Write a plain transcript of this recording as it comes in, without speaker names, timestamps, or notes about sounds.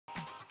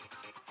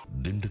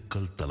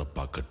திண்டுக்கல்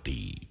தலப்பாக்கட்டி.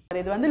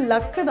 இது வந்து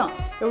லக் தான்.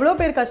 எவ்வளோ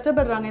பேர்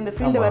கஷ்டப்படுறாங்க இந்த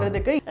ஃபீல்டு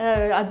வர்றதுக்கு.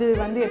 அது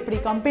வந்து எப்படி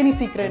கம்பெனி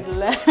சீக்ரெட்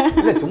இல்ல,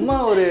 சும்மா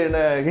ஒரு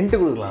ஹிண்ட்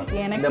கொடுக்கலாம்.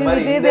 எனக்கு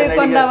விஜய்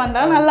தேவரகொண்டா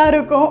வந்தா நல்லா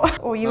இருக்கும்,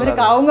 ஓ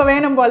இவருக்கு அவங்க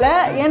வேணும் போல,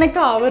 எனக்கு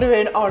அவர்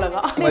வேணும்,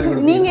 அவ்வளவுதான்.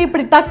 நீங்க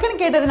இப்படி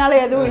டக்குன்னு கேட்டதுனால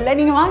எதுவும் இல்லை,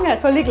 நீங்க வாங்க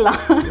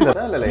சொல்லிக்கலாம்.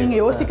 நீங்க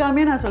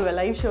யோசிக்காமே நான் சொல்வேன்,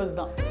 லைவ் ஷோஸ்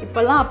தான்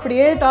இப்பெல்லாம்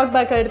அப்படியே டாக்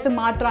பேக் எடுத்து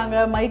மாட்டுறாங்க,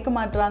 மைக்கு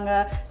மாட்டுறாங்க.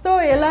 ஸோ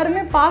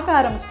எல்லாருமே பார்க்க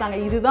ஆரம்பிச்சிட்டாங்க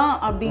இதுதான்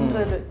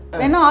அப்படின்றது.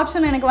 என்ன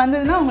ஆப்ஷன் எனக்கு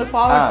வந்ததுன்னா உங்களுக்கு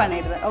ஃபார்வர்ட்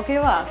பண்ணிடுறேன்,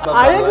 ஓகேவா?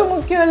 அழகு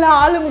முக்கியம் இல்ல,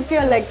 ஆளு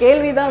முக்கியம் இல்ல,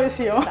 கேள்விதான்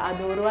விஷயம்.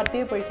 அது ஒரு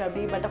வார்த்தையே போயிடுச்சு,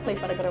 அப்படி பட்டர்ஃப்ளை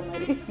பறக்கிற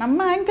மாதிரி.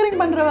 நம்ம ஆங்கரிங்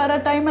பண்ற வர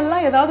டைம்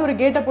எல்லாம் ஏதாவது ஒரு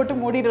கேட்டை போட்டு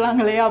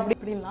மூடிடுறாங்களே, அப்படி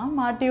இப்படிலாம்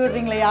மாட்டி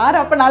விடுறீங்களே,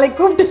 யார் அப்ப நாளைக்கு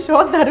கூப்பிட்டு ஷோ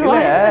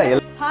தருவாங்க?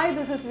 Hi,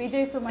 this is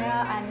Vijay Sumaiya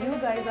and you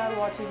guys are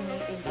watching me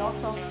in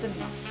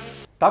TalksOfCinema.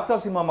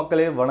 TalksOfCinema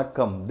மக்களே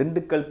வணக்கம்.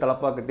 திண்டுக்கல்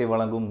தலப்பாக்கட்டி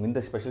வழங்கும் இந்த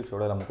ஸ்பெஷல்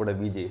ஷோட நம்ம கூட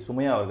விஜய்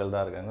சுமையா அவர்கள்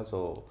தான் இருக்காங்க. ஸோ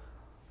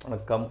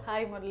வணக்கம்.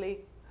 ஹாய் முரளி.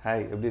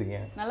 ஹாய், எப்படி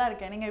இருக்கீங்க? நல்லா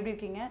இருக்கேன், நீங்கள் எப்படி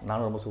இருக்கீங்க?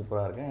 நானும் ரொம்ப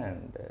சூப்பராக இருக்கேன்.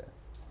 அண்ட்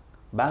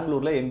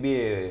பெங்களூரில்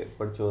MBA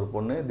படித்த ஒரு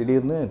பொண்ணு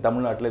திடீர்னு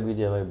தமிழ்நாட்டில்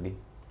விஜயாவா எப்படி?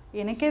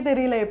 எனக்கே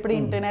தெரியல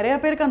எப்படின்ட்டு. நிறைய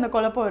பேருக்கு அந்த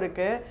குழப்பம்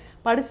இருக்குது.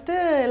 படிச்சுட்டு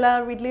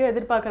எல்லார் வீட்லேயும்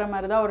எதிர்பார்க்குற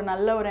மாதிரி தான் ஒரு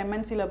நல்ல ஒரு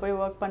MNCயில் போய்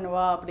ஒர்க்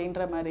பண்ணுவா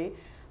அப்படின்ற மாதிரி.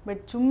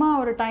 பட் சும்மா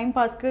ஒரு டைம்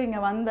பாஸ்க்கு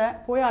இங்கே வந்தேன்,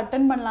 போய்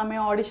அட்டன் பண்ணலாமே,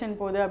 ஆடிஷன்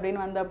போகுது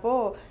அப்படின்னு வந்தப்போ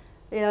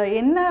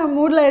என்ன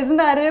மூடில்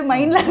இருந்தார்,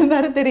 மைண்டில்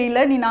இருந்தார்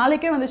தெரியல. நீ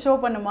நாளைக்கே வந்து ஷோ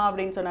பண்ணுமா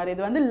அப்படின்னு சொன்னார்.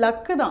 இது வந்து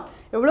லக்கு தான்.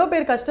 எவ்வளோ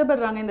பேர்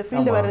கஷ்டப்படுறாங்க இந்த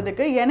ஃபீல்டு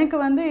வர்றதுக்கு. எனக்கு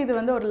வந்து இது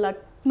வந்து ஒரு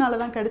லக்னால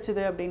தான்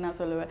கிடச்சிது அப்படின்னு நான்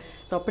சொல்லுவேன்.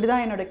 ஸோ அப்படி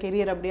தான் என்னோட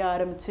கெரியர் அப்படியே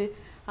ஆரம்பித்து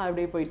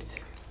அப்படியே போயிடுச்சு.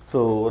 ஸோ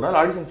ஒரு நாள்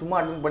ஆடிஷன் சும்மா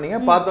அட்டன் பண்ணீங்க,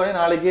 பார்த்தோன்னே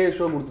நாளைக்கே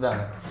ஷோ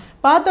கொடுத்துட்டாங்க.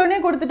 பார்த்தோன்னே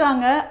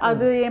கொடுத்துட்டாங்க.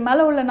 அது என்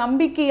மேலே உள்ள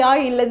நம்பிக்கையா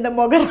இல்லை இந்த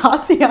முக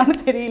ராசியான்னு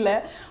தெரியல,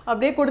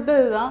 அப்படியே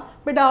கொடுத்தது தான்.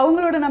 பட்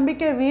அவங்களோட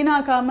நம்பிக்கை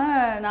வீணாக்காமல்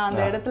நான்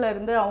அந்த இடத்துல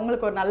இருந்து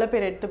அவங்களுக்கு ஒரு நல்ல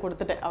பேர் எடுத்து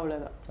கொடுத்துட்டேன்,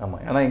 அவ்வளோதான்.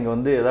 ஆமாம், ஏன்னா இங்கே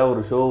வந்து ஏதாவது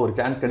ஒரு ஷோ ஒரு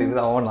சான்ஸ்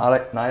கிடைக்குது, அவன்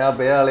நாயா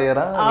பேயா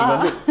அலையறான்.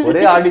 வந்து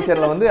ஒரே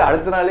ஆடிஷனில் வந்து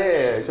அடுத்த நாளே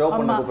ஷோ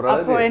பண்ண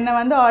போகிறாரு. அப்போ என்னை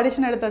வந்து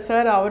ஆடிஷன் எடுத்த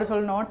சார் அவர்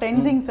சொல்லணும்,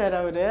 டென்சிங் சார்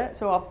அவர்.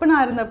 ஸோ அப்போ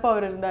நான் இருந்தப்போ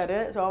அவர் இருந்தார்.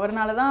 ஸோ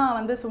அவர்னால தான்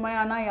வந்து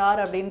சுமையானா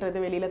யார்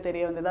அப்படின்றது வெளியில்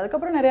தெரிய வந்தது.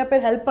 அதுக்கப்புறம் நிறையா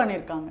பேர் ஹெல்ப்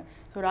பண்ணியிருக்காங்க.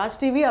 ஸோ ராஜ்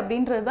டிவி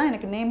அப்படின்றது தான்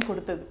எனக்கு நேம்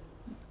கொடுத்தது.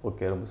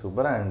 ஓகே, ரொம்ப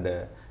சூப்பராக. அண்ட்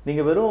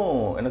நீங்கள் வெறும்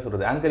என்ன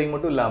சொல்கிறது, ஆங்கரிங்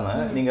மட்டும்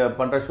இல்லாமல் நீங்கள்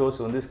பண்ணுற ஷோஸ்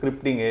வந்து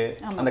ஸ்கிரிப்டிங்கு,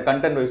 அந்த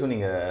கண்டென்ட் வைஸும்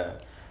நீங்கள்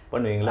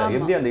பண்ணுவீங்களா?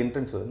 எப்படி அந்த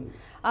இன்ட்ரெஸ்ட் வந்து?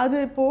 அது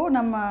இப்போது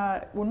நம்ம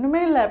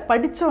ஒன்றுமே இல்லை,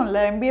 படித்தோம்ல,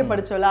 MBA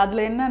படித்தோம்ல,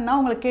 அதில் என்னென்னா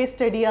உங்களுக்கு கேஸ்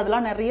ஸ்டடி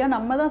அதெல்லாம் நிறையா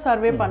நம்ம தான்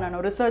சர்வே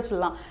பண்ணணும்,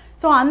 ரிசர்ச்லாம்.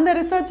 ஸோ அந்த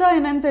ரிசர்ச்சாக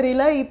என்னன்னு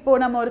தெரியல.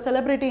 இப்போது நம்ம ஒரு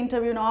செலிப்ரிட்டி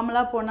இன்டர்வியூ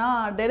நார்மலாக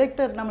போனால்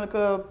டைரக்டர்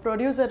நம்மளுக்கு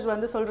ப்ரொடியூசர்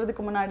வந்து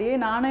சொல்கிறதுக்கு முன்னாடியே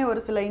நானே ஒரு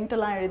சில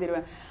இன்டர்லாம்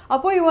எழுதிடுவேன்.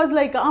 அப்போது இட் வாஸ்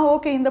லைக்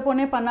ஓகே இந்த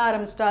பொண்ணே பண்ண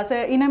ஆரம்பிச்சிட்டா,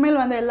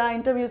 இனிமேல் வந்து எல்லா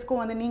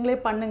இன்டர்வியூஸ்க்கும் வந்து நீங்களே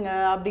பண்ணுங்க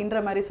அப்படின்ற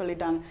மாதிரி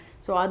சொல்லிட்டாங்க.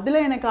 ஸோ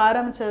அதில் எனக்கு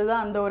ஆரம்பித்தது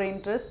தான் அந்த ஒரு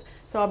இன்ட்ரெஸ்ட்.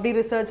 ஸோ அப்படி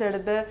ரிசர்ச்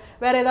எடுத்து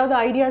வேறு ஏதாவது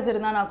ஐடியாஸ்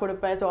இருந்தால் நான்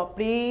கொடுப்பேன். ஸோ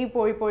அப்படி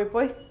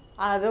போய்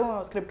அதுவும்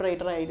ஸ்கிரிப்ட்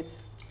ரைட்டர் ஆகிடுச்சு.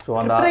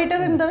 ஸ்கிரிப்ட்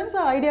ரைட்டர் இந்த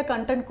ஐடியா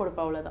கண்டென்ட்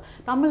கொடுப்பேன், அவ்வளோதான்.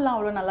 தமிழ்லாம்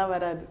அவ்வளோ நல்லா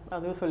வராது,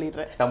 அதுவும்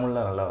சொல்லிடுறேன்.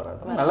 தமிழ்லாம் நல்லா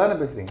வராது, நல்லா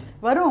பேசுறீங்க.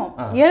 வரும்,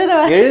 எழுத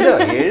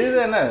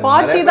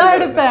 40 தான்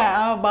எடுப்பேன்.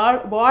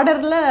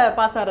 பார்டரில்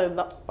பாஸ் ஆகிறது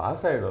தான்.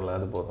 பாஸ் ஆகிடும்ல,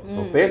 அது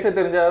போதும். பேச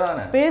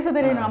தெரிஞ்சாதான், பேச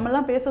தெரியணும்,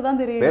 நம்மளாம் பேச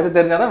தான் தெரியும். பேச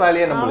தெரிஞ்சாதான்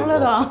வேலையே நம்ம,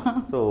 அவ்வளோதான்.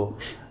 ஸோ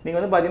நீங்கள்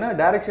வந்து பார்த்தீங்கன்னா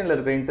டைரக்ஷனில்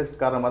இருக்கிற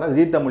இன்ட்ரெஸ்ட் காரணமாக தான்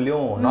ZEE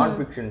தமிழ்லையும் நான்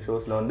ஃபிக்ஷன்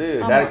ஷோஸில் வந்து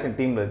டைரக்ஷன்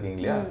டீமில் இருக்கீங்க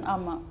இல்லையா?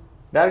 ஆமாம்.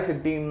 டைரக்ஷன்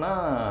டீம்னா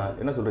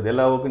என்ன சொல்கிறது,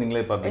 எல்லா ஒர்க்கும்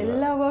நீங்களே பார்ப்பீங்க?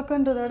 எல்லா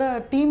ஒர்க்குன்றதோட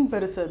டீம்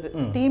பெருசு. அது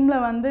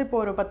டீமில் வந்து இப்போ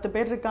ஒரு 10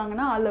 பேர்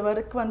இருக்காங்கன்னா அதில்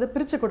ஒர்க் வந்து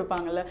பிரித்து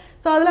கொடுப்பாங்கல்ல.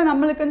 ஸோ அதில்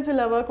நம்மளுக்குன்னு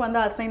சில ஒர்க் வந்து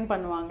அசைன்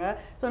பண்ணுவாங்க.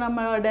 ஸோ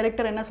நம்ம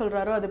டைரக்டர் என்ன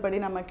சொல்கிறாரோ அதுபடி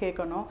நம்ம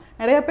கேட்கணும்.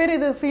 நிறைய பேர்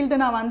இது ஃபீல்டு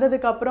நான்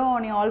வந்ததுக்கப்புறம்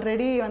நீ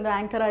ஆல்ரெடி வந்து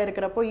ஆங்கராக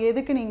இருக்கிறப்போ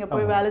எதுக்கு நீங்கள்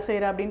போய் வேலை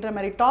செய்கிற அப்படின்ற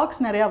மாதிரி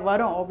டாக்ஸ் நிறையா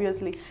வரும்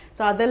ஆப்வியஸ்லி.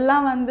 ஸோ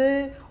அதெல்லாம் வந்து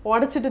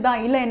உடச்சிட்டு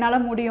தான் இல்லை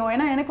என்னால் முடியும்,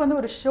 ஏன்னா எனக்கு வந்து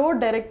ஒரு ஷோ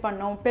டைரக்ட்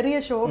பண்ணணும், பெரிய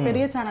ஷோ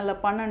பெரிய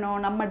சேனலில் பண்ணணும்,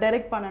 நம்ம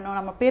டைரக்ட் பண்ணணும்,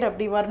 நம்ம பேர் அப்படி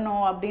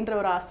வரணும் அப்படின்ற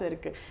ஒரு ஆசை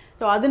இருக்குது.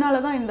 ஸோ அதனால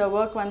தான் இந்த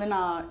ஒர்க் வந்து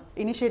நான்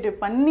இனிஷியேட்டிவ்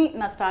பண்ணி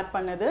நான் ஸ்டார்ட்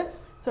பண்ணது.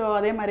 ஸோ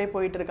அதே மாதிரியே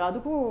போயிட்டுருக்கு.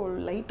 அதுக்கும்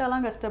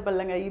லைட்டாலாம்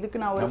கஷ்டப்படலைங்க.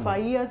 இதுக்கு நான் ஒரு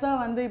 5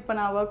 இயர்ஸாக வந்து இப்போ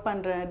நான் ஒர்க்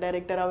பண்ணுறேன்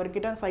டைரக்டர்.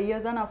 அவர்கிட்ட 5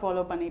 இயர்ஸாக நான்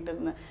ஃபாலோ பண்ணிட்டு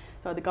இருந்தேன்.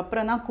 ஸோ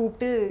அதுக்கப்புறம் தான்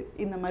கூப்பிட்டு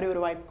இந்த மாதிரி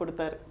ஒரு வாய்ப்பு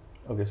கொடுத்தாரு.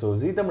 ஓகே, ஸோ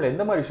ZEE தமிழ்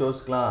எந்த மாதிரி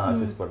ஷோஸ்க்குலாம்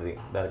அசிஸ்ட்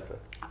பண்ணுறீங்க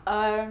டைரக்டர்?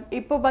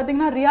 இப்போ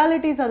பார்த்தீங்கன்னா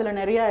ரியாலிட்டிஸ் அதில்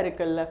நிறையா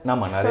இருக்குல்ல.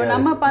 ஸோ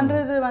நம்ம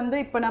பண்ணுறது வந்து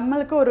இப்போ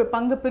நம்மளுக்கு ஒரு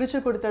பங்கு பிரித்து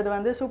கொடுத்தது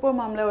வந்து சூப்பர்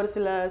மாமில் ஒரு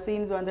சில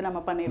சீன்ஸ் வந்து நம்ம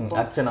பண்ணியிருக்கோம்.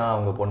 அர்ச்சனா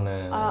அவங்க பொண்ணு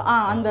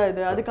அந்த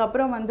இது.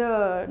 அதுக்கப்புறம் வந்து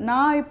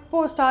நான்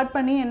இப்போது ஸ்டார்ட்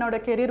பண்ணி என்னோட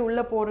கெரியர்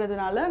உள்ளே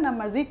போடுறதுனால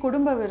நம்ம ZEE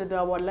குடும்ப விருது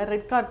அவார்டில்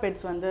ரெட்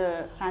கார்பெட்ஸ் வந்து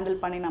ஹேண்டில்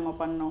பண்ணி நம்ம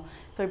பண்ணோம்.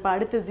 ஸோ இப்போ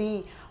அடுத்து ZEE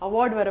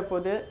அவார்டு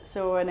வரப்போகுது.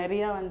 ஸோ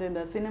நிறையா வந்து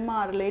இந்த சினிமா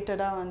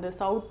ரிலேட்டடாக வந்து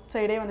சவுத்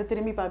சைடே வந்து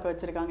திரும்பி பார்க்க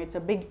வச்சுருக்காங்க.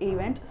 It's a big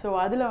event. So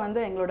அதில் வந்து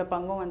எங்களோட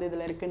பங்கும் வந்து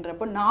இதில்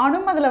இருக்குன்றப்போ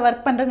நானும் அதில்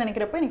ஒர்க் பண்ணுறேன்னு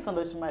நினைக்கிறப்போ எனக்கு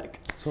சந்தோஷமாக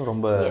இருக்குது. ஸோ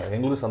ரொம்ப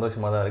எங்களுக்கும்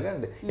சந்தோஷமாக தான் இருக்குது.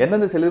 அண்ட்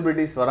எந்தெந்த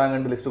செலிபிரிட்டிஸ்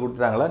வராங்கன்னு லிஸ்ட்டு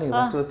கொடுத்துட்டாங்களா?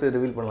 நீங்கள் ஃபஸ்ட்டு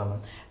ரிவீல் பண்ணலாமா?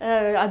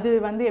 அது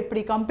வந்து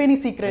எப்படி கம்பெனி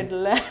சீக்ரெட்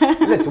இல்லை,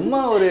 சும்மா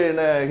ஒரு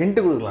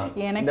ஹிண்ட் கொடுக்கலாம்.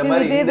 எனக்கு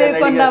விஜய்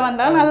தேவரகொண்டா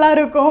வந்தால் நல்லா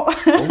இருக்கும்.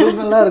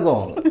 உங்களுக்கு நல்லா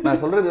இருக்கும்.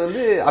 நான் சொல்கிறது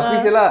வந்து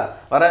அஃபிஷியலாக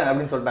வரேன்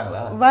அப்படின்னு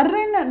சொல்லிட்டாங்களா?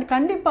 வர்றேன்னு டெஃபினட்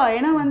கண்டிப்பா.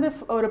 ஏன்னா வந்து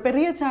ஒரு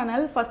பெரிய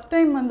சேனல் ஃபர்ஸ்ட்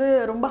டைம் வந்து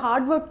ரொம்ப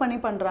ஹார்ட் ஒர்க் பண்ணி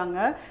பண்றாங்க.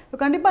 ஸோ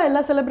கண்டிப்பா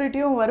எல்லா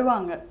செலிபிரிட்டியும்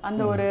வருவாங்க.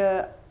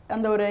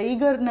 அந்த ஒரு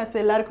ஈகர்னஸ்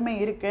எல்லாருக்குமே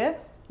இருக்கு.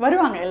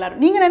 வருவாங்க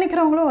எல்லாரும், நீங்க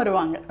நினைக்கிறவங்களும்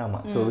வருவாங்க. ஆமா.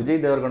 சோ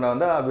விஜய் தேவர்கொண்டா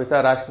வந்து ஆப்வியஸா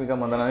ராஷ்மிகா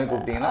மந்தனாவே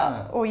கூப்பிட்டீங்கன்னா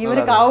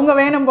இவருக்கு அவங்க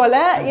வேணும் போல,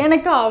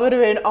 எனக்கு அவர்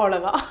வேணும்,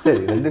 அவ்வளவுதான்.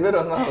 சரி, 2 பேர்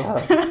வந்தாங்க.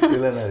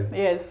 இல்லன்னா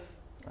எஸ்.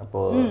 அப்போ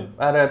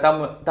வேற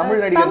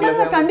தமிழ்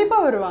நடிகர்கள் கண்டிப்பா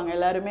வருவாங்க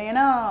எல்லாருமே.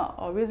 ஏன்னா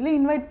ஆப்வியஸ்லி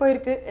இன்வைட்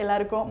போயிருக்கு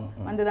எல்லாருக்கும்,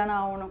 வந்து தானே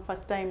ஆகணும்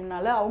ஃபர்ஸ்ட்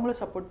டைம்னால.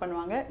 அவங்களும் சப்போர்ட்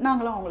பண்ணுவாங்க,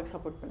 நாங்களும் அவங்களுக்கு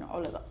சப்போர்ட் பண்ணுவோம்,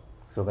 அவ்வளவுதான்.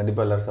 ஸோ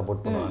கண்டிப்பா எல்லாரும்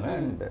சப்போர்ட் பண்ணுவாங்க.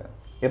 அண்ட்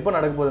எப்போ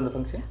நடக்க போகுது இந்த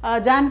ஃபங்க்ஷன்?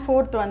 Jan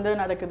 4th வந்து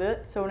நடக்குது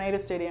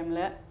நேரு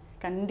ஸ்டேடியம்ல.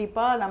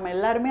 கண்டிப்பா நம்ம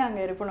எல்லாருமே அங்க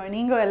இருக்கணும்,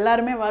 நீங்க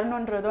எல்லாருமே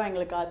வரணும்ன்றதும்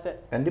எங்களுக்கு ஆசை.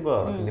 கண்டிப்பா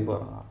கண்டிப்பா.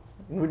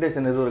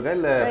 இன்விடேஷன் எதுவும் இருக்கா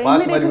இல்ல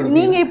பாஸ் மாதிரி கொடுங்க?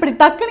 நீங்க இப்படி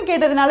டக்குன்னு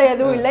கேட்டதனால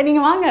எதுவும் இல்ல,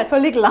 நீங்க வாங்க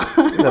சொல்லிக்கலாம்.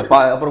 இல்ல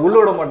அப்புறம் உள்ள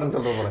விட மாட்டேன்னு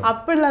சொல்ல போறாங்க.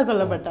 அப்படிலாம்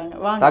சொல்ல மாட்டாங்க.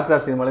 வாங்க,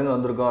 TalksOfCinema ல இருந்து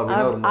வந்திருக்கோம்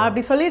அப்படினா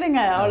அப்படி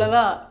சொல்லிடுங்க,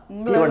 அவ்வளவுதான்.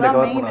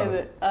 உங்களுக்கு மெயின் இது.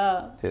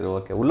 சரி,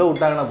 ஓகே. உள்ள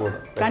விட்டாங்கன்னா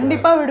போதும்.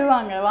 கண்டிப்பா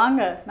விடுவாங்க,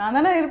 வாங்க, நான்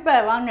தானே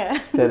இருப்பேன், வாங்க.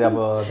 சரி,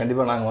 அப்போ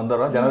கண்டிப்பா நாங்க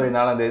வந்துறோம். ஜனவரி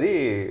 4ஆம் தேதி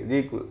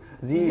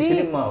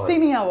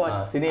சினி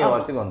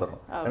அவார்ட்ஸ்க்கு வந்துறோம்.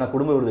 ஏன்னா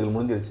குடும்ப விருதுகள்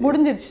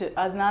முடிஞ்சிருச்சு.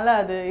 அதனால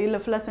அது இல்ல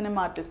ஃபுல்லா சினிமா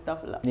ஆர்டிஸ்ட் தான்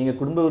ஃபுல்லா. நீங்க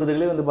குடும்ப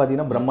விருதுகளே வந்து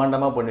பாத்தீங்கன்னா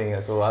பிரம்மாண்டமா பண்ணுவீங்க.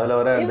 சோ அதுல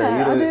வர அந்த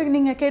ஹீரோ, அது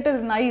நீங்க கேட்டது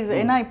நைஸ்.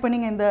 ஏன்னா இப்போ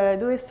நீங்க இந்த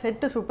இதுவே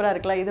செட் சூப்பரா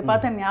இருக்குல, இது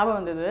பார்த்த ஞாபகம்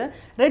வந்தது.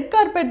 ரெட்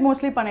கார்பெட்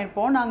மோஸ்ட்லி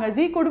பண்ணிருப்போம் நாங்க.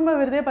 ஜி குடும்ப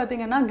விருதே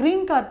பாத்தீங்கன்னா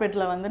கிரீன்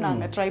கார்பெட்ல வந்து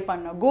நாங்க ட்ரை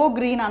பண்ணோம். கோ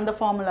கிரீன் அந்த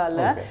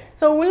ஃபார்முலால.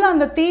 சோ உள்ள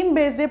அந்த தீம்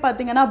பேஸ்டே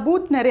பாத்தீங்கன்னா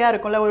பூத் நிறைய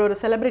இருக்கும்ல, ஒரு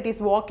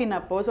செலிபிரிட்டிஸ் வாக் இன்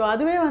அப்போ. சோ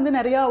அதுவே வந்து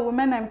நிறைய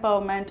woman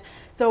empowerment,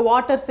 so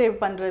water save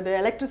பண்ணுறது,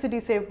 எலக்ட்ரிசிட்டி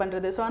சேவ்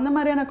பண்ணுறது, ஸோ அந்த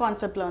மாதிரியான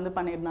கான்செப்டில் வந்து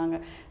பண்ணியிருந்தாங்க.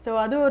 ஸோ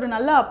அது ஒரு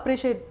நல்ல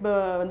அப்ரிஷியேட்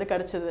வந்து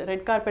கிடச்சிது.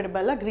 ரெட் கார்பெட்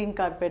பதிலாக க்ரீன்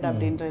கார்பெட்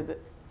அப்படின்றது.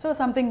 So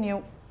something new.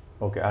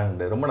 Okay.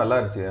 And ரொம்ப நல்லா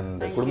இருந்துச்சு.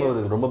 அந்த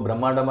குடும்பம் ரொம்ப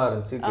பிரம்மாண்டமாக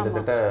இருந்துச்சு.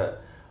 கிட்டத்தட்ட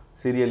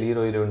சீரியல்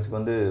ஹீரோ ஹீரோயின்ஸ்க்கு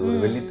வந்து ஒரு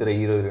வெள்ளித்திரை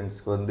ஹீரோ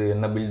ஹீரோயின்ஸ்க்கு வந்து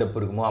என்ன பில்டப்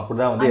இருக்குமோ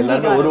அப்படிதான் வந்து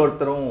எல்லாருமே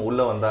ஒருத்தரும்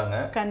உள்ள வந்தாங்க.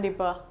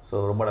 கண்டிப்பா.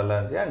 ஸோ ரொம்ப நல்லா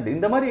இருந்துச்சு. அண்ட்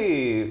இந்த மாதிரி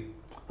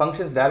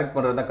ஃபங்க்ஷன்ஸ் டைரக்ட்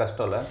பண்றது தான்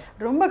கஷ்டம் இல்ல?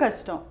 ரொம்ப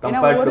கஷ்டம். ஏன்னா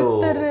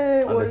ஒருத்தர்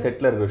ஒரு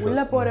செட்ல இருக்க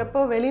உள்ள போறப்போ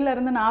வெளியில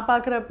இருந்து நான்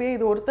பாக்குறப்பே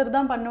இது ஒருத்தர்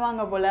தான்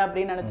பண்ணுவாங்க போல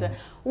அப்படின்னு நினைச்சேன்.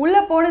 உள்ள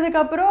போனதுக்கு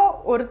அப்புறம்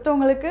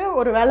ஒருத்தவங்களுக்கு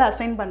ஒரு வேலை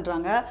அசைன்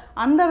பண்றாங்க,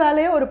 அந்த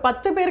வேலையை ஒரு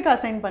 10 பேருக்கு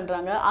அசைன்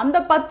பண்றாங்க, அந்த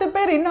 10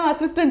 பேர் இன்னும்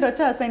அசிஸ்டன்ட்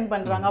வச்சு அசைன்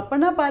பண்றாங்க.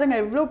 அப்படின்னா பாருங்க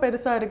எவ்வளவு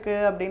பெருசா இருக்கு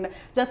அப்படின்னு.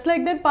 ஜஸ்ட்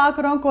லைக் தட்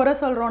பாக்குறோம், குறை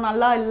சொல்றோம்,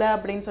 நல்லா இல்லை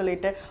அப்படின்னு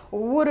சொல்லிட்டு.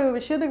 ஒவ்வொரு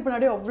விஷயத்துக்கு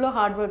பின்னாடி அவ்வளோ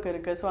ஹார்ட் ஒர்க்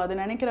இருக்கு. ஸோ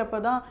அது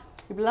நினைக்கிறப்பதான்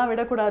இப்படிலாம்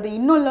விடக்கூடாது,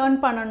 இன்னும்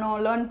லேர்ன்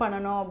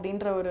பண்ணணும்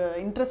அப்படின்ற ஒரு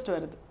இன்ட்ரெஸ்ட்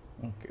வருது.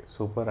 Okay,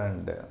 super.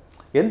 அண்ட்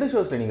எந்த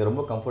ஷோஸ்ல நீங்க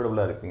ரொம்ப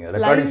கம்ஃபர்ட்டபிளா இருக்கீங்க?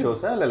 ரெக்கார்டிங்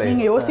ஷோஸா இல்ல லைவ்?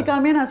 நீங்க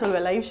யோசிக்காமே நான்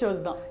சொல்வேன் லைவ் ஷோஸ்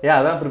தான்.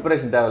 அதான்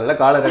பிரிப்பரேஷன் தேவையில்ல,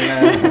 காலர்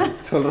என்ன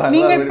சொல்றாங்க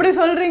நீங்க இப்படி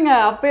சொல்றீங்க.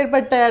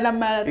 அப்பேற்பட்ட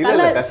நம்ம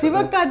தல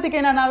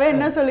சிவகார்த்திகேயனாவே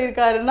என்ன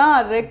சொல்லியிருக்காருன்னா,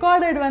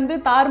 ரெக்கார்டட் வந்து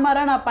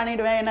தார்மாரா நான்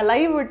பண்ணிடுவேன், என்ன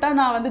லைவ் விட்டா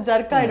நான் வந்து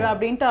ஜர்க் ஆயிடுவேன்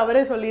அப்படின்ட்டு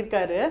அவரே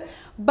சொல்லியிருக்காரு.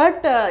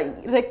 பட்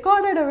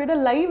ரெக்கார்டடை விட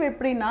லைவ்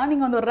எப்படின்னா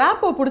நீங்க அந்த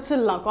ரேப்பை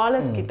பிடிச்சிடலாம்,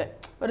 காலர்ஸ் கிட்ட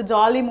ஒரு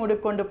ஜாலி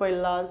மூடுக்கு கொண்டு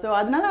போயிடலாம். ஸோ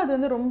அதனால அது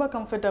வந்து ரொம்ப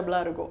கம்ஃபர்டபுளா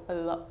இருக்கும்.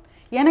 அதுதான்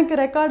எனக்கு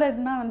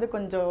ரெக்கார்டட்னா வந்து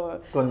கொஞ்சம்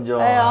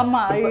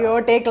ஆமா, ஐயோ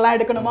டேக்லாம்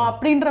எடுக்கணுமா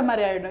அப்படின்ற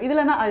மாதிரி ஆயிடும்.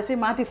 இதுல நான் சரி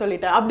மாத்தி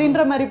சொல்லிட்டேன்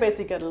அப்படின்ற மாதிரி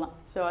பேசிக்கலாம்.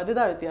 ஸோ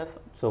அதுதான்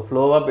வித்தியாசம். ஸோ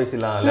ஃப்ளோவா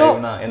பேசலாம்.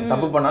 லைவ்னா என்ன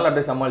தப்பு பண்ணாலும்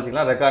அப்படியே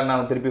சமாளிச்சிக்கலாம். ரெக்கார்ட்னா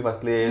திருப்பி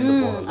ஃபர்ஸ்ட்லேயே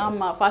போகணும்.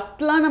 ஆமா,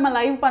 ஃபர்ஸ்ட்லாம் நம்ம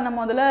லைவ் பண்ணும்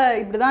போதுல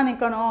இப்படிதான்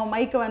நிக்கணும்,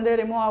 மைக்கை வந்து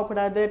ரிமூவ்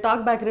ஆகக்கூடாது,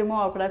 டாக் பேக்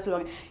ரிமூவ் ஆகக்கூடாது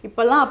சொல்லுவாங்க.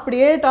 இப்பெல்லாம்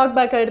அப்படியே டாக்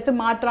பேக்கை எடுத்து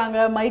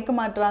மாட்டுறாங்க, மைக்கு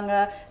மாட்டுறாங்க.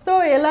 ஸோ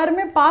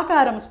எல்லாருமே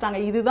பார்க்க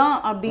ஆரம்பிச்சிட்டாங்க இதுதான்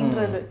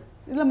அப்படின்றது.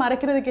 இதுல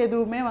மறைக்கிறதுக்கு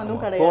எதுவுமே வந்து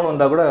கிடையாது. போன்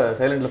வந்தா கூட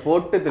சைலண்ட்ல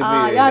போட்டு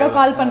திருப்பி யாரோ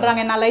கால்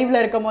பண்றாங்க நான்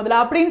லைவ்ல இருக்க போதுல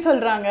அப்படின்னு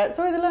சொல்றாங்க.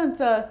 சோ இதெல்லாம்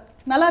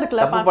நல்லா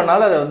இருக்குல்ல, தப்பு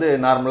பண்ணாலும் அதை வந்து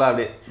நார்மலா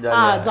அப்படியே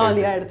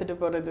ஜாலியா எடுத்துட்டு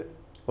போறது.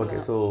 ஓகே.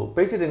 ஸோ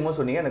பேசிட்டு இருக்கும்போது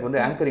சொன்னீங்க எனக்கு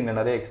வந்து ஆங்கரிங்ல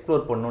நிறைய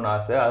எக்ஸ்ப்ளோர் பண்ணணும்னு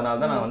ஆசை,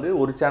 அதனால தான் நான் வந்து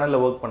ஒரு சேனல்ல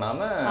ஒர்க்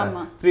பண்ணாம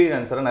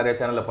ஃப்ரீலான்சரா நிறைய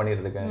சேனல்ல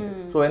பண்ணிட்டு இருக்கேன்.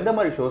 ஸோ எந்த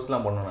மாதிரி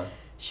ஷோஸ்லாம் பண்ணணும்?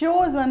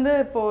 ஷோஸ் வந்து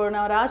இப்போது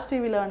நான் ராஜ்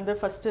டிவியில் வந்து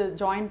ஃபஸ்ட்டு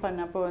ஜாயின்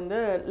பண்ணப்போ வந்து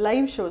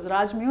லைவ் ஷோஸ்,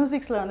 ராஜ்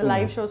மியூசிக்ஸில் வந்து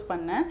லைவ் ஷோஸ்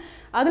பண்ணேன்.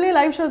 அதுலேயே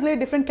லைவ் ஷோஸ்லேயே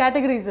டிஃப்ரெண்ட்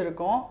கேட்டகரிஸ்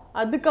இருக்கும்.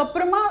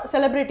 அதுக்கப்புறமா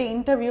செலிப்ரிட்டி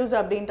இன்டர்வியூஸ்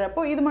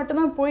அப்படின்றப்போ இது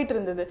மட்டும் தான் போயிட்டு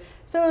இருந்தது.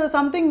 ஸோ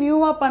சம்திங்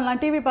நியூவாக பண்ணலாம்,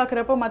 டிவி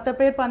பார்க்குறப்போ மற்ற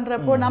பேர்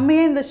பண்ணுறப்போ நம்ம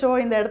ஏன் இந்த ஷோ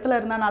இந்த இடத்துல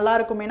இருந்தால் நல்லா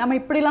இருக்குமே, நம்ம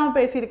இப்படிலாம்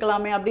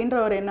பேசியிருக்கலாமே அப்படின்ற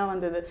ஒரு எண்ணம்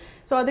வந்தது.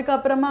 ஸோ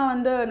அதுக்கப்புறமா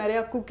வந்து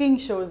நிறையா குக்கிங்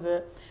ஷோஸு,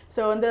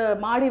 ஸோ வந்து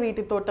மாடி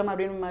வீட்டு தோட்டம்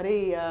அப்படின்னு மாதிரி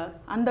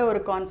அந்த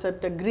ஒரு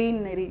கான்செப்ட்,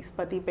 க்ரீனரிஸ்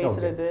பற்றி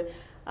பேசுகிறது.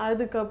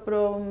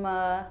 அதுக்கப்புறம்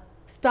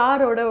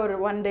ஸ்டாரோட ஒரு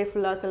 1 டே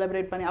ஃபுல்லாக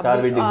செலிப்ரேட் பண்ணி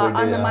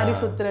அந்த மாதிரி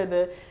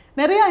சுற்றுறது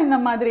நிறையா இந்த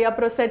மாதிரி.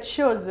 அப்புறம் செட்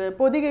ஷோஸ்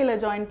பொதிகையில்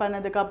ஜாயின்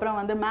பண்ணதுக்கப்புறம்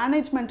வந்து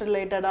மேனேஜ்மெண்ட்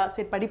ரிலேட்டடாக,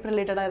 சரி படிப்பு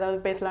ரிலேட்டடாக ஏதாவது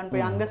பேசலான்னு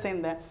போய் அங்கே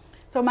சேர்ந்தேன்.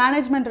 ஸோ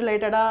மேனேஜ்மெண்ட்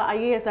ரிலேட்டடாக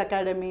ஐஏஎஸ்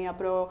அகாடமி,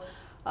 அப்புறம்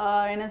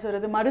என்ன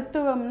சொல்கிறது,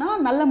 மருத்துவம்னா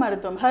நல்ல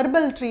மருத்துவம்,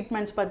 ஹெர்பல்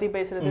ட்ரீட்மெண்ட்ஸ் பற்றி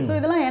பேசுகிறது. ஸோ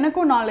இதெல்லாம்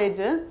எனக்கும்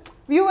நாலேஜ்.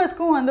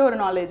 வியூவர்ஸ்க்கும் வந்து ஒரு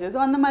நாலேஜ். ஸோ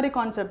அந்த மாதிரி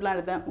கான்செப்ட்லாம்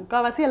எடுத்தேன்.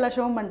 முக்கால்வாசி எல்லா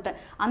ஷோவும் பண்ணிட்டேன்.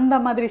 அந்த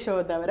மாதிரி ஷோ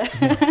தவிர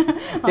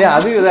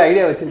அது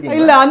ஐடியா வச்சிருக்கீங்க?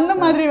 இல்லை, அந்த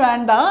மாதிரி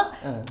வேண்டாம்,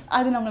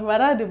 அது நமக்கு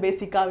வராது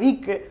பேசிக்கா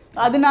வீக்கு.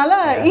 அதனால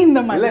இந்த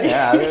மாதிரி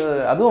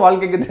அதுவும்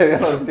வாழ்க்கைக்கு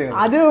தேவையான ஒரு விஷயம்.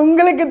 அது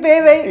உங்களுக்கு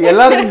தேவை,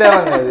 எல்லாருக்கும்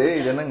தேவைங்க. அது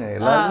என்னங்க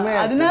எல்லாருமே.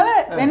 அதனால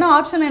என்ன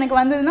ஆப்ஷன் எனக்கு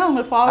வந்ததுன்னா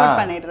உங்களுக்கு ஃபார்வர்ட்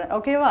பண்ணிடுறேன்.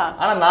 ஓகேவா?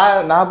 ஆனா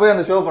நான் போய்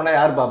அந்த ஷோ பண்ணா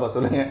யார் பாப்பா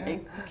சொல்லுங்க?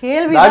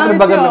 கேள்விதான்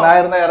விஷயம். நான்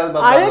இருந்தா யாராவது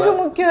பாப்பா? அழகு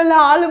முக்கியம் இல்ல,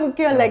 ஆளு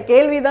முக்கியம் இல்ல,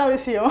 கேள்விதான்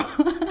விஷயம்.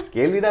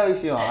 கேள்விதான்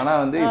விஷயம். ஆனா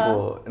வந்து இப்போ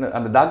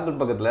அந்த டாக்டர்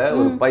பக்கத்துல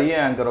ஒரு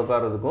பையன் ஆங்கர்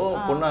உட்கார்றதுக்கும்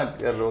பொண்ணு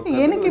ஆங்கர்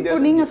உட்கார்றதுக்கும் எனக்கு இப்போ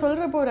நீங்க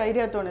சொல்றப்போ ஒரு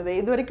ஐடியா தோணுது.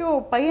 இது வரைக்கும்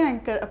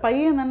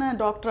பையன் தானே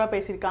டாக்டரா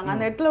பேசியிருக்காங்க.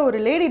 அந்த இடத்துல ஒரு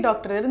லேடி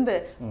டாக்டர் இருந்து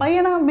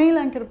பையனா மேல்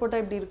ஆங்கர்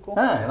போட்டா எப்படி இருக்கும்?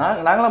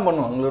 நாங்களாம்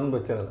பண்ணுவோம், அவங்களும்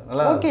பிரச்சனை இல்லை.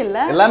 நல்லா ஓகே இல்ல?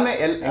 எல்லாமே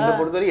எங்க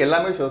பொறுத்தவரை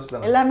எல்லாமே ஷோஸ்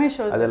தான். எல்லாமே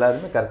ஷோஸ். அது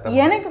எல்லாருமே கரெக்டா.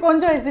 எனக்கு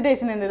கொஞ்சம்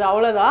ஹெசிடேஷன் இருந்தது,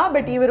 அவ்வளவுதான்.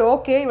 பட் இவர்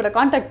ஓகே, இவரை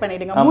கான்டாக்ட்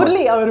பண்ணிடுங்க.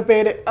 முரளி அவர்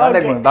பேரு.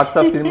 கான்டாக்ட் பண்ணுங்க.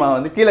 TalksOfCinema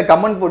வந்து கீழ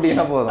கமெண்ட்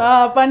போட்டீங்கன்னா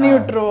போதும், பண்ணி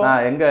விட்டுருவோம்.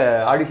 நான் எங்க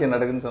ஆடிஷன்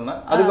நடக்குன்னு சொன்னா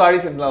அதுக்கு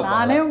ஆடிஷன்லாம்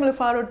நானே உங்களுக்கு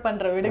ஃபார்வர்ட்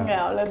பண்றேன், விடுங்க,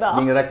 அவ்வளவுதான்.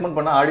 நீங்க ரெக்கமெண்ட்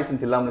பண்ணா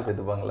ஆடிஷன்ஸ் இல்லாம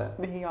சேர்த்துப்பாங்களே?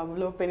 நீங்க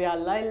அவ்வளவு பெரிய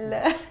ஆளா இல்ல.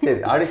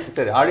 சரி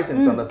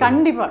ஆடிஷன்ஸ் வந்தா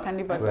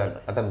கண்டிப்பா சார்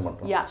அட்டெண்ட்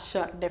பண்றோம். Yeah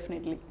sure,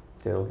 definitely.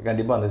 சரி ஓகே,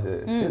 கண்டிப்பா அந்த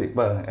சரி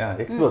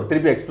பாருங்க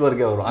திருப்பி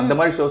எக்ஸ்ப்ளோர்க்கே வரும். அந்த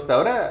மாதிரி ஷோஸ்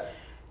தவிர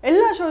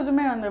எல்லா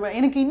ஷோஸுமே வந்து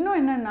எனக்கு இன்னும்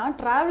என்னன்னா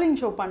டிராவலிங்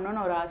ஷோ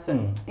பண்ணணும்னு ஒரு ஆசை.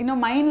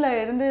 இன்னும் மைண்ட்ல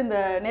இருந்து இந்த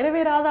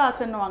நிறைவேறாத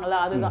ஆசைன்னுவாங்கல்ல,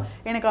 அதுதான்.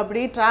 எனக்கு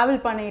அப்படி டிராவல்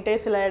பண்ணிட்டே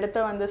சில இடத்த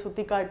வந்து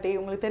சுத்தி காட்டி,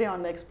 உங்களுக்கு தெரியும்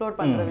அந்த எக்ஸ்ப்ளோர்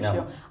பண்ற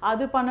விஷயம்,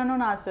 அது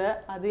பண்ணணும்னு ஆசை.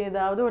 அது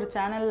ஏதாவது ஒரு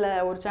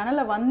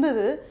சேனல்ல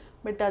வந்தது.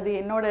 பட் அது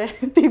என்னோட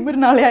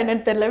திமிர்னாலே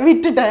என்னன்னு தெரியல,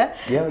 விட்டுட்டேன்.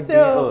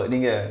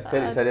 நீங்க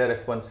சரியா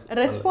ரெஸ்பான்ஸ்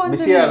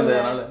பிஸியா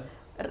இருந்ததனால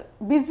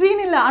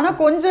பிஸின்னு இல்லை, ஆனால்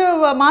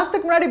கொஞ்சம்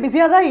மாதத்துக்கு முன்னாடி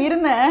பிஸியாக தான்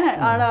இருந்தேன்.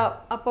 ஆனால்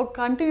அப்போ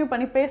கண்டினியூ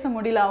பண்ணி பேச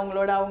முடியல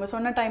அவங்களோட. அவங்க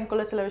சொன்ன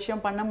டைம்குள்ளே சில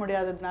விஷயம் பண்ண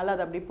முடியாததுனால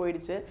அது அப்படி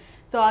போயிடுச்சு.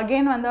 ஸோ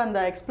அகெயின் வந்து அந்த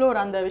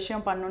எக்ஸ்ப்ளோர் அந்த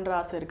விஷயம் பண்ணுன்ற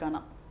ஆசை இருக்கானா.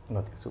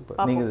 Okay super.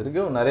 நீங்கள் இது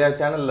வரைக்கும் நிறையா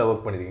சேனலில்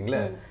ஒர்க்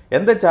பண்ணியிருக்கீங்களே,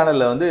 எந்த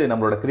சேனலில் வந்து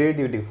நம்மளோட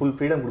க்ரியேட்டிவிட்டிக்கு ஃபுல்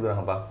ஃப்ரீடம்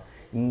கொடுக்குறாங்கப்பா,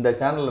 இந்த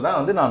சேனலில் தான்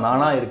வந்து நான்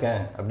நானாக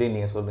இருக்கேன் அப்படின்னு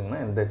நீங்கள்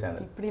சொல்லுங்கன்னா எந்த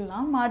சேனல்?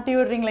 இப்படிலாம் மாட்டி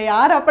விடுறீங்களே,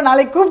 யார் அப்போ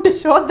நாளைக்கு கூப்பிட்டு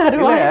ஷோ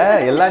தருவாங்க?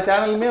 எல்லா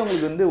சேனலுமே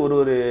உங்களுக்கு வந்து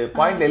ஒரு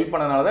பாயிண்ட்ல ஹெல்ப்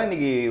பண்ணனால தான்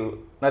இன்னைக்கு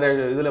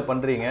நிறைய இதில்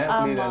பண்ணுறீங்க,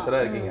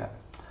 ஃப்ரீலான்சராக இருக்கீங்க.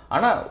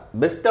 ஆனால்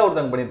பெஸ்ட்டாக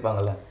ஒருத்தங்க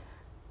பண்ணியிருப்பாங்கல்ல?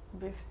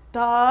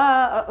 பெஸ்ட்டா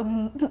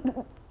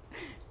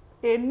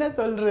என்ன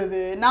சொல்றது,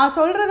 நான்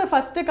சொல்றது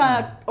ஃபர்ஸ்ட்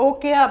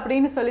ஓகே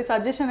அப்படின்னு சொல்லி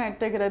சஜஷன்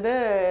எடுத்துக்கிறது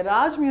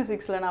ராஜ்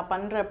மியூசிக்ஸ்ல நான்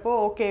பண்றப்போ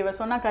ஓகே இவ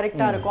சொன்னா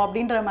கரெக்டா இருக்கும்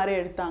அப்படின்ற மாதிரி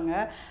எடுத்தாங்க.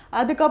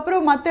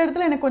 அதுக்கப்புறம் மற்ற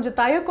இடத்துல எனக்கு கொஞ்சம்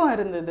தயக்கம்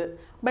இருந்தது.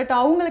 பட்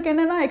அவங்களுக்கு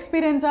என்னன்னா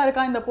எக்ஸ்பீரியன்ஸா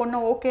இருக்கா இந்த பொண்ணு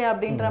ஓகே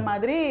அப்படின்ற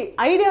மாதிரி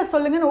ஐடியா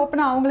சொல்லுங்கன்னு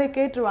ஓப்பனா அவங்களே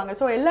கேட்டுருவாங்க.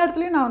 ஸோ எல்லா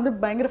இடத்துலயும் நான் வந்து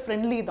பயங்கர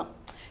ஃப்ரெண்ட்லி தான்.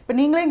 இப்போ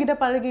நீங்களே என்கிட்ட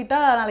பழகிட்டா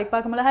நாளைக்கு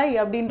பார்க்கும்போது ஹை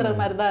அப்படின்ற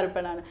மாதிரி தான்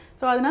இருப்பேன் நான்.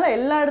 ஸோ அதனால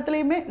எல்லா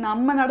இடத்துலையுமே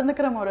நம்ம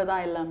நடந்துக்கிற முறை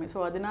தான் எல்லாமே. ஸோ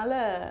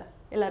அதனால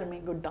எல்லாருமே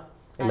குட் தான்.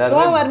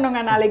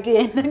 வரணுங்க நாளைக்கு.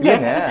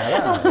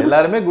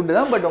 எல்லாருமே குட்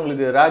தான். பட்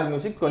உங்களுக்கு ராஜ்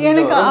மியூசிக்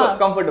கொஞ்சம்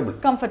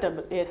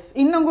கம்ஃபர்டபுள். எஸ்,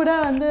 இன்னும் கூட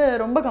வந்து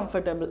ரொம்ப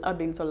கம்ஃபர்டபுள்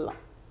அப்படின்னு சொல்லலாம்.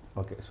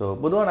 ஓகே. ஸோ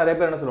பொதுவாக நிறைய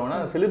பேர் என்ன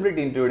சொல்லுவாங்கன்னா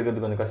செலிபிரிட்டி இன்டர்வியூ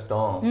எடுக்கிறது கொஞ்சம்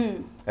கஷ்டம்,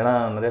 ஏன்னா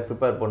நிறைய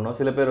ப்ரிப்பேர் பண்ணணும்.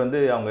 சில பேர் வந்து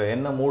அவங்க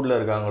என்ன மூடில்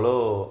இருக்காங்களோ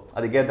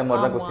அதுக்கேற்ற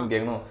மாதிரி தான் கொஸ்டின்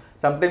கேட்கணும்.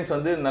 சம்டைம்ஸ்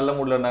வந்து நல்ல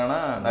மூடில்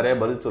இருந்தாங்கன்னா நிறைய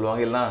பதில்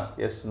சொல்லுவாங்க, இல்லைனா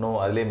எஸ் நோ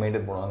அதிலே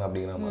மெயின்டைன் பண்ணுவாங்க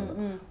அப்படிங்கிற மாதிரி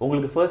தான்.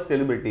 உங்களுக்கு ஃபர்ஸ்ட்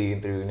செலிபிரிட்டி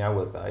இன்டர்வியூ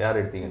ஞாபகம் இருக்கா,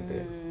 யார் எடுத்தீங்கன்ட்டு?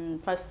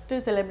 ஃபர்ஸ்ட்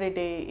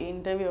செலிபிரிட்டி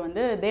இன்டர்வியூ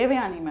வந்து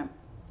தேவயானி மேம்.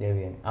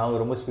 தேவயானி அவங்க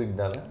ரொம்ப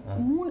ஸ்வீட் தான்,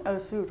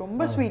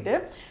 ரொம்ப ஸ்வீட்டு.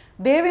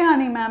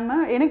 தேவயானி மேம்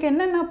எனக்கு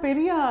என்னென்னா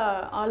பெரிய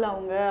ஆள்,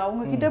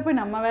 அவங்க கிட்ட போய்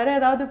நம்ம வேற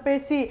ஏதாவது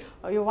பேசி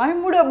ஐயோ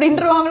வாய்மூடு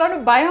அப்படின்றவாங்களான்னு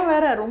பயம்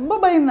வேற, ரொம்ப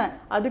பயந்தேன்.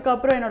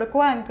 அதுக்கப்புறம் என்னோட கோ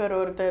ஆங்கர்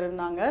ஒருத்தர்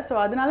இருந்தாங்க. ஸோ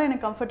அதனால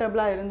எனக்கு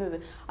கம்ஃபர்டபுளாக இருந்தது.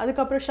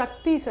 அதுக்கப்புறம்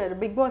சக்தி சார்,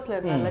 பிக் பாஸ்ல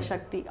இருந்தார்ல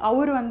சக்தி,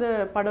 அவர் வந்து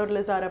படம்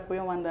ரிலீஸ்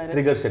ஆகிறப்பையும் வந்தார்.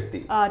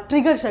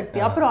 ட்ரிகர்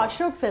சக்தி. அப்புறம்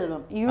அசோக்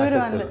செல்வம், இவர்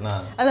வந்து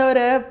அது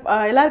ஒரு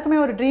எல்லாருக்குமே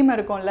ஒரு ட்ரீம்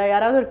இருக்கும்ல,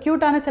 யாராவது ஒரு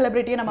கியூட்டான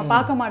செலிபிரிட்டியை நம்ம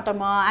பார்க்க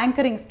மாட்டோமா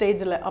ஆங்கரிங்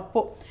ஸ்டேஜில்.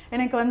 அப்போ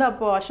எனக்கு வந்து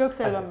அப்போ அசோக்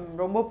செல்வம்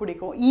ரொம்ப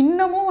பிடிக்கும்.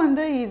 இன்னமும்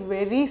வந்து இஸ்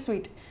வெரி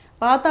ஸ்வீட்.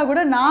 பார்த்தா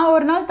கூட நான்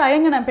ஒரு நாள்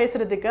தயங்கினேன்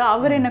பேசுறதுக்கு,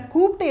 அவர் என்னை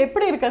கூப்பிட்டு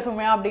எப்படி இருக்க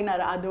சுமையா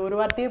அப்படின்னாரு. அது ஒரு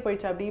வார்த்தையே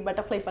போயிடுச்சு, அப்படி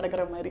பட்டர்ஃப்ளை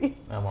பறக்கிற மாதிரி.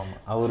 ஆமாம்,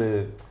 அவரு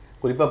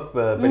குறிப்பா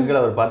பெண்களை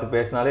அவர் பார்த்து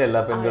பேசினாலே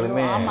எல்லா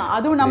பெண்களுமே. ஆமா,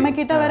 அதுவும் நம்ம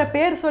கிட்ட வேற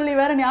பேர் சொல்லி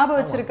வேற ஞாபகம்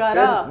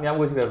வச்சிருக்காரா,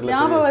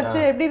 ஞாபகம் வச்சு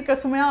எப்படி இருக்க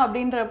சுமையா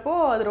அப்படின்றப்போ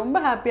அது ரொம்ப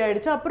ஹாப்பி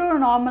ஆயிடுச்சு.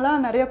 அப்புறம் நார்மலா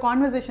நிறைய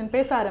கான்வர்சேஷன்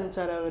பேச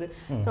ஆரம்பிச்சாரு அவரு.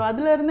 ஸோ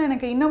அதுல இருந்து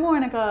எனக்கு இன்னமும்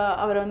எனக்கு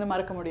அவரை வந்து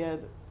மறக்க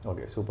முடியாது.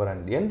 Okay super.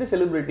 அண்ட் எந்த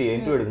செலிபிரிட்டி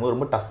இன்டர்வியூ எடுக்கும்போது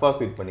ரொம்ப டஃப்பாக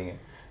ஃபீல் பண்ணீங்க?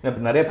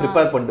 நிறைய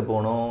ப்ரிப்பேர் பண்ணிட்டு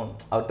போகணும்,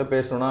 அவர்கிட்ட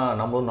பேசணும்னா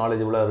நம்மளும்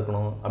நாலேஜபிளாக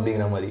இருக்கணும்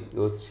அப்படிங்கிற மாதிரி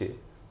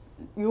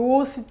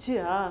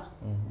யோசிச்சியா?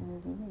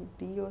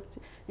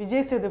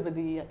 விஜய்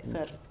சேதுபதி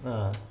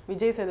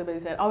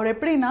சார். அவர்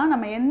எப்படின்னா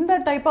நம்ம எந்த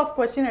டைப் ஆஃப்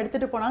கொஸ்டின்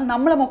எடுத்துட்டு போனாலும்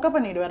நம்மள மொக்க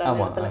பண்ணிடுவார்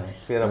அந்த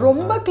இடத்துல.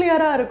 ரொம்ப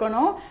கிளியரா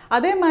இருக்கணும்.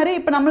 அதே மாதிரி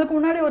இப்ப நம்மளுக்கு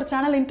முன்னாடி ஒரு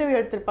சேனல் இன்டர்வியூ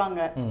எடுத்திருப்பாங்க,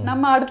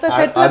 நம்ம அடுத்த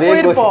செட்ல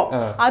போயிருப்போம்,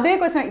 அதே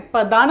கொஸ்டின்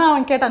இப்ப தானே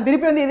அவன் கேட்டான்,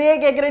 திருப்பி வந்து இதையே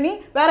கேட்கிற நீ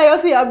வேற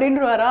யோசி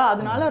அப்படின்ட்டு.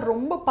 அதனால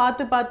ரொம்ப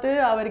பார்த்து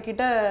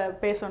அவர்கிட்ட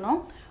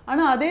பேசணும்.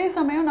 ஆனால் அதே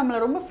சமயம் நம்மளை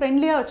ரொம்ப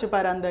ஃப்ரெண்ட்லியாக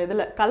வச்சுப்பாரு. அந்த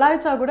இதில்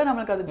கலாய்ச்சா கூட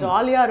நம்மளுக்கு அது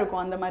ஜாலியாக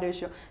இருக்கும், அந்த மாதிரி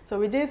விஷயம். ஸோ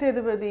விஜய்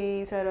சேதுபதி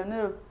சார் வந்து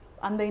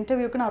அந்த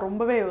இன்டர்வியூக்கு நான்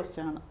ரொம்பவே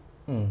யோசிச்சேன்.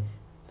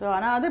 ஸோ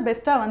ஆனால் அது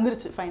பெஸ்ட்டாக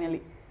வந்துருச்சு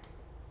ஃபைனலி.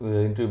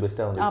 இன்டர்வியூ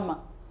பெஸ்ட்டாக வந்து.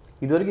 ஆமாம்.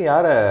 இது வரைக்கும்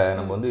யாரை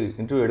நம்ம வந்து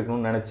இன்டர்வியூ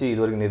எடுக்கணும்னு நினச்சி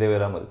இது வரைக்கும்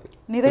நிறைவேறாமல் இருக்கு?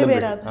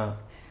 நிறைவேறாது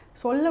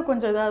சொல்ல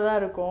கொஞ்சம் இதாக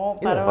தான் இருக்கும்.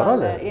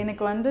 பரவாயில்ல.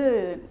 எனக்கு வந்து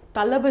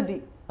தளபதி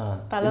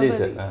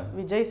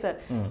விஜய் சார்,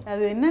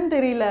 அது என்னன்னு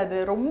தெரியல, அது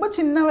ரொம்ப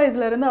சின்ன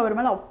வயசுல இருந்து அவர்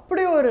மேல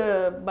அப்படி ஒரு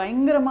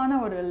பயங்கரமான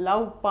ஒரு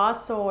லவ்,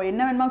 பாசம்,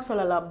 என்ன வேணுமா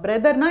சொல்லலாம்.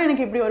 பிரதர்னா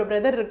எனக்கு இப்படி ஒரு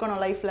பிரதர்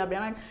இருக்கணும் லைஃப்ல,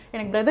 அப்படின்னா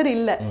எனக்கு பிரதர்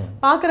இல்ல.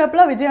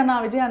 பாக்குறப்பெல்லாம் விஜய்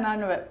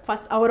அண்ணான்னு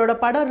ஃபர்ஸ்ட் அவரோட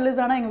படம்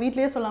ரிலீஸ் ஆனா எங்க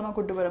வீட்லயே சொல்லாம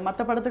கூட்டு போறேன்.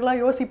 மற்ற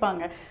படத்துக்குலாம்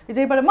யோசிப்பாங்க,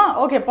 விஜய் படமா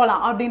ஓகே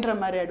போலாம்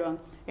அப்படின்ற மாதிரி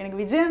ஆயிடுவாங்க. எனக்கு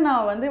விஜய் அண்ணா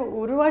வந்து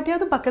ஒரு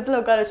வாட்டியாவது பக்கத்துல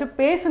உட்கார வச்சு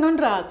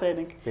பேசணும்ன்ற ஆசை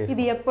எனக்கு.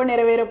 இது எப்போ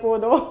நிறைவேற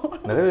போதோ?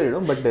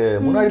 நிறைவேறிடும். பட்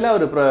முன்னாடிலாம்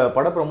அவர்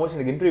பட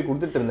ப்ரமோஷனுக்கு இன்டர்வியூ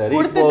கொடுத்துட்டு இருந்தாரு,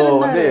 இப்போ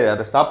வந்து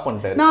அதை ஸ்டாப்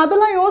பண்ணிட்டாரு. நான்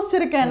அதெல்லாம்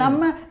யோசிச்சிருக்கேன்.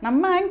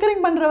 நம்ம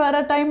ஆங்கரிங் பண்ற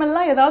வர டைம்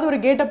எல்லாம் ஏதாவது ஒரு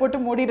கேட்டை போட்டு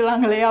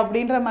மூடிடுறாங்களே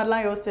அப்படின்ற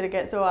மாதிரிலாம்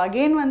யோசிச்சிருக்கேன். ஸோ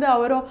அகெயின் வந்து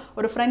அவரும்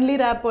ஒரு ஃப்ரெண்ட்லி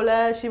ரேப் போல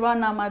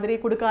சிவாண்ணா மாதிரி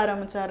கொடுக்க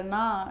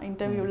ஆரம்பிச்சாருன்னா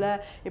இன்டர்வியூல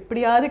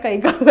எப்படியாவது கை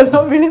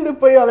காலெல்லாம் விழுந்து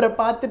போய் அவரை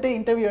பார்த்துட்டு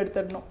இன்டர்வியூ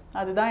எடுத்துடணும்.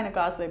 அதுதான் எனக்கு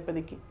ஆசை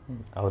இப்போதைக்கு.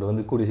 அவர்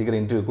வந்து கூடிய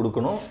சீக்கிரம் இன்டர்வியூ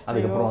கொடுக்கணும்.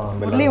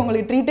 அதுக்கப்புறம்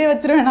உங்களுக்கு ட்ரீட்டே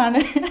வச்சிருவேன் நான்.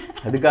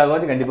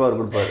 அதுக்காகவாச்சும் கண்டிப்பா அவர்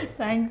கொடுப்பாரு.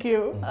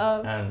 தேங்க்யூ.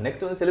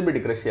 நெக்ஸ்ட் வந்து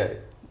செலிபிரிட்டி கிரஷ் யாரு?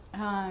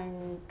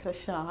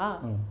 கிரஷா?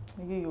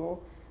 ஐயோ,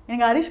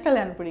 எனக்கு ஹரிஷ்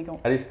கல்யாண் பிடிக்கும்.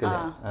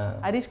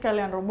 ஹரிஷ்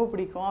கல்யாண் ரொம்ப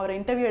பிடிக்கும். அவர்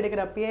இன்டர்வியூ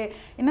எடுக்கிறப்பயே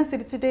என்ன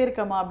சிரிச்சுட்டே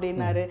இருக்கமா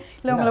அப்படின்னாரு.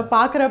 இல்ல உங்களை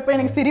பாக்குறப்ப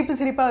எனக்கு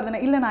சிரிப்பா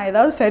வருதுன்னா, இல்ல நான்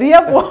ஏதாவது சரியா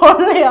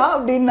போடலையா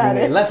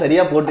அப்படின்னாரு. எல்லாம்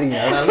சரியா போடுறீங்க,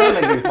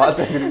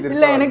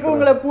 இல்ல எனக்கு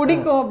உங்களை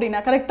பிடிக்கும்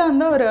அப்படின்னா. கரெக்டா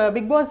வந்து ஒரு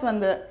பிக் பாஸ்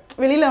வந்து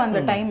வெளியில வந்த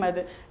டைம்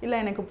அது. இல்ல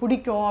எனக்கு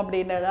பிடிக்கும்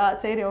அப்படின்னா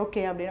சரி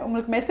ஓகே அப்படின்னு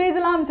உங்களுக்கு மெசேஜ்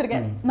எல்லாம்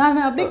அனுப்பிச்சிருக்கேன்.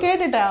 நான் அப்படியே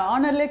கேட்டுட்டேன்,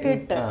 ஆனர்லயே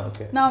கேட்டேன்.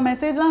 நான்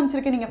மெசேஜ் எல்லாம்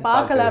அனுப்பிச்சிருக்கேன், நீங்க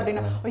பாக்கல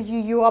அப்படின்னா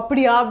ஐயோ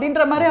அப்படியா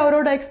அப்படின்ற மாதிரி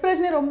அவரோட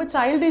எக்ஸ்பிரஷனே ரொம்ப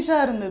சைல்டிஷா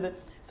இருந்தது.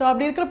 ஸோ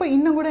அப்படி இருக்கிறப்ப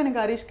இன்னும் கூட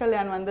எனக்கு ஹரிஷ்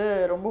கல்யாண் வந்து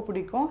ரொம்ப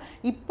பிடிக்கும்.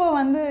 இப்போ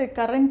வந்து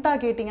கரண்டா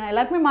கேட்டிங்கன்னா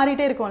எல்லாருக்குமே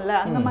மாறிட்டே இருக்கும்ல,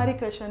 அந்த மாதிரி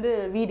கிரஷ் வந்து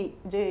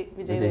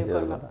விஜய்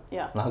தேவர்கொண்டா.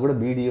 நான் கூட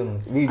வீடியோ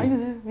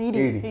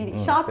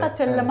ஷார்ட்டா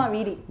செல்லமா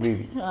வீடி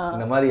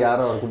இந்த மாதிரி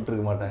யாரும் அவர்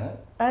கூப்பிட்டுருக்க மாட்டாங்க.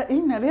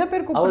 நிறைய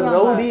பேர் கூப்பிடுறாங்க.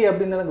 ரவுடி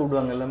அப்படின்னு தானே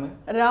கூப்பிடுவாங்க எல்லாமே.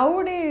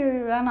 ரவுடி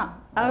வேணாம்,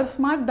 அவர்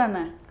ஸ்மார்ட்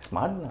தானே.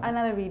 ஸ்மார்ட்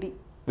அதனால வீடி.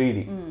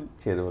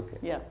 சரி ஓகே.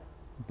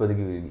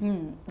 இப்போதைக்கு வீடி.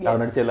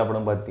 அவர் நடிச்ச எல்லா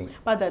படம் பார்த்தீங்க?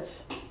 பார்த்தாச்சு.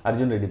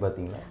 அர்ஜுன் ரெட்டி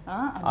பார்த்தீங்களா?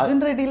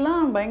 அர்ஜுன்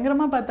ரெட்டிலாம்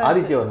பயங்கரமா பார்த்தா.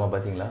 ஆதித்ய வர்மா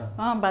பார்த்தீங்களா?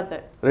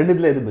 பார்த்தேன்.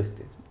 ரெண்டுத்துல எது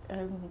பெஸ்ட்?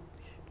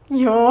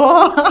 ஐயோ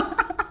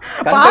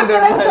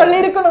கண்டென்ட்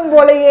சொல்லிருக்கணும்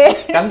போலயே.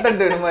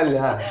 கண்டென்ட் வேணுமா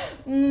இல்லையா?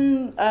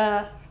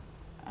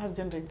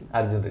 அர்ஜுன் ரெட்டி.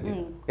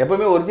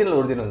 எப்பவுமே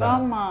ஒரிஜினல்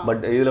தான்.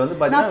 பட் இதுல வந்து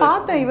நான்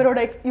பார்த்தேன்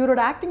இவரோட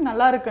ஆக்டிங்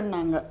நல்லா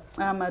இருக்குன்னாங்க.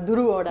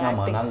 துருவோட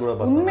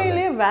ஆக்டிங்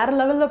உண்மையிலேயே வேற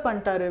லெவல்ல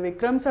பண்ணிட்டாரு.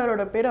 விக்ரம்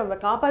சாரோட பேர் அவ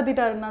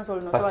காப்பாத்திட்டாருன்னு தான்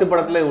சொல்லணும். ஃபர்ஸ்ட்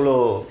படத்துல இவ்ளோ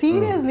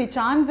சீரியஸ்லி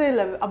சான்ஸே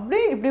இல்ல.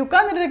 அப்படியே இப்படி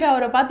உட்கார்ந்துட்டு இருக்க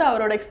அவரை பார்த்து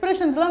அவரோட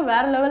எக்ஸ்பிரஷன்ஸ் எல்லாம்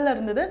வேற லெவல்ல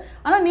இருந்தது.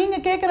 ஆனா நீங்க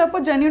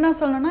கேக்குறப்போ ஜென்யூனா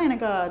சொல்லணும்னா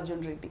எனக்கு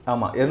அர்ஜுன் ரெட்டி.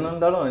 ஆமா,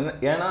 இருந்தாலும்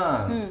ஏன்னா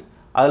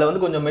அதுல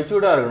வந்து கொஞ்சம்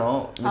மெச்சூர்டா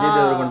இருக்கணும். விஜய்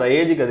தேவர்கொண்டா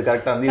ஏஜுக்கு அது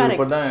கரெக்டா இருந்து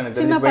இப்பதான்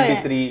எனக்கு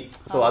 23.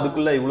 சோ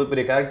அதுக்குள்ள இவ்வளவு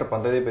பெரிய கேரக்டர்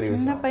பண்றதே பெரிய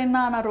விஷயம். சின்ன பையன்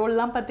தான், ஆனா ரோல்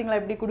எல்லாம் பாத்தீங்களா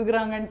எப்படி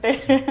குடுக்குறாங்கன்ட்டு.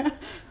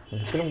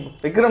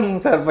 விக்ரம்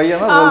சார்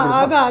பையனா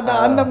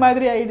அந்த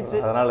மாதிரி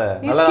ஆயிடுச்சு. அதனால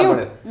நல்லா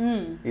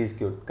இஸ்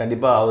கியூட்.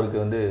 கண்டிப்பா அவருக்கு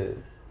வந்து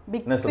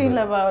பிக்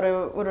ஸ்கிரீன்ல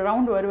ஒரு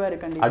ரவுண்ட் வருவாரு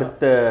கண்டிப்பா.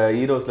 அடுத்த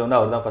ஹீரோஸ்ல வந்து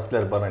அவர் தான் ஃபர்ஸ்ட்ல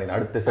இருப்பார் நினைக்கிறேன்.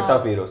 அடுத்த செட்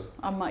ஆஃப் ஹீரோஸ்.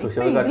 ஆமா,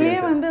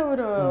 இதுலயே வந்து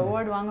ஒரு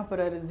அவார்ட் வாங்க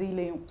போறாரு.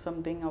 ZEEலயும்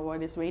something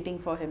award is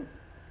waiting for him.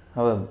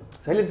 அவ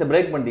சைலன்ஸ்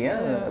பிரேக் பண்ணிட்டீங்க.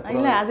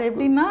 இல்ல அது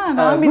எப்படின்னா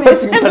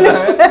நாமினேஷன்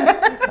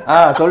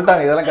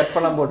சொல்லிட்டாங்க, இதெல்லாம் கட்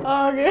பண்ணாம போட்டு.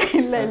 ஓகே,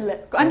 இல்ல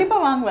கண்டிப்பா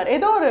வாங்குவார்.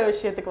 ஏதோ ஒரு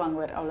விஷயத்துக்கு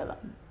வாங்குவார், அவ்வளவுதான்.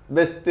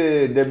 பெஸ்ட்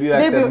டெபியூ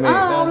ஆக்டர்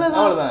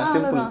அவ்வளவுதான்,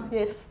 சிம்பிள்.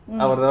 எஸ்,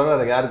 அவர் தவிர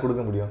வேற யார்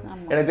கொடுக்க முடியும்?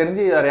 எனக்கு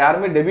தெரிஞ்சு வேற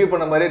யாருமே டெபியூ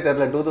பண்ண மாதிரியே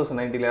தெரியல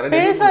 2019ல. யாரும்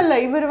பெருசா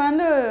இல்ல. இவர்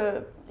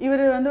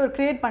வந்து ஒரு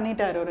கிரியேட்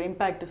பண்ணிட்டாரு ஒரு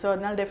இம்பாக்ட். சோ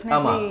அதனால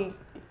definitely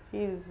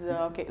is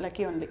okay,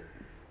 lucky only.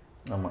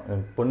 ஆமா,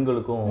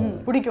 பொண்களுக்கும்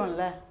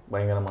பிடிக்கும்ல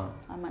பயங்கரமா.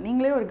 ஆமா,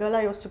 நீங்களே ஒரு கேர்ளா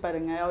யோசிச்சு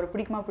பாருங்க, அவர்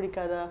பிடிக்குமா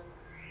பிடிக்காதா?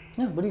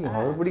 பிடிக்கும்.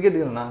 அவர்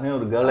பிடிக்கிறதுக்கு நானே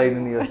ஒரு கேர்ளா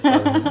இருந்து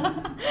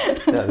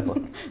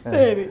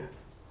சரி.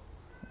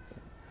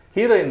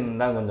 ஹீரோயின்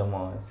தான் கொஞ்சம்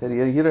சரி.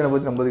 ஹீரோயினை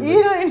பத்தி நம்ம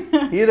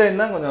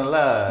ஹீரோயின் தான் கொஞ்சம்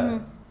நல்லா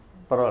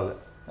பரவாயில்ல,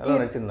 நல்லா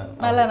நடிச்சிருந்தாங்க.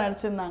 நல்லா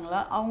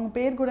நடிச்சிருந்தாங்களா? அவங்க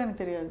பேர் கூட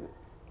எனக்கு தெரியாது.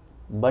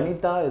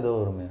 பனிதா ஏதோ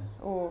வருமே.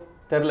 ஓ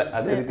தெரியல,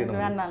 அது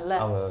எதுக்கு வேணாம்ல.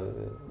 அவங்க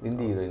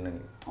Hindi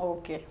heroine.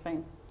 Okay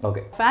fine.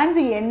 Okay. Fans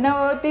என்ன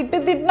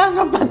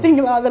திட்டுனாங்க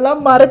பாத்தீங்களா? அதெல்லாம்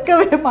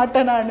மறக்கவே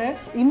மாட்டேன் நானு.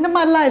 இந்த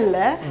மாதிரிலாம் இல்ல,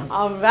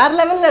 வேற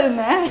லெவல்ல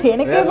இருந்தேன்.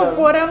 எனக்கே இப்ப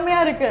பொறாமையா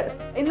இருக்கு.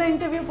 இந்த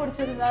இன்டர்வியூ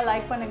பிடிச்சிருந்தா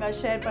லைக் பண்ணுங்க,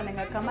 ஷேர்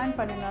பண்ணுங்க, கமெண்ட்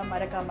பண்ணுங்க,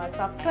 மறக்காம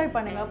சப்ஸ்கிரைப்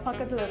பண்ணுங்க,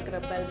 பக்கத்துல இருக்கிற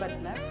பெல்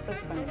பட்டனை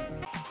பிரஸ் பண்ணுங்க.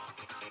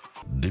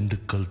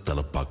 திண்டுக்கல்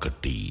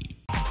தலப்பாக்கட்டி.